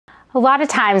A lot of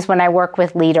times when I work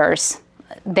with leaders,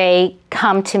 they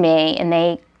come to me and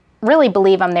they really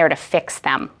believe I'm there to fix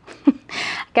them. I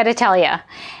gotta tell you,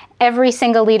 every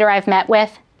single leader I've met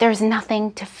with, there's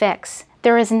nothing to fix.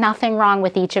 There is nothing wrong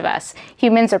with each of us.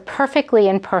 Humans are perfectly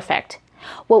imperfect.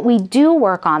 What we do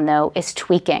work on, though, is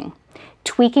tweaking.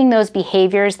 Tweaking those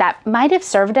behaviors that might have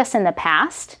served us in the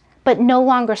past, but no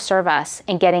longer serve us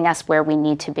in getting us where we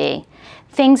need to be.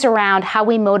 Things around how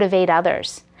we motivate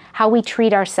others, how we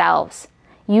treat ourselves,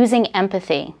 using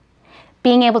empathy,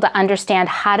 being able to understand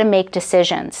how to make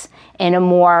decisions in a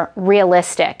more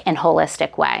realistic and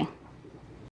holistic way.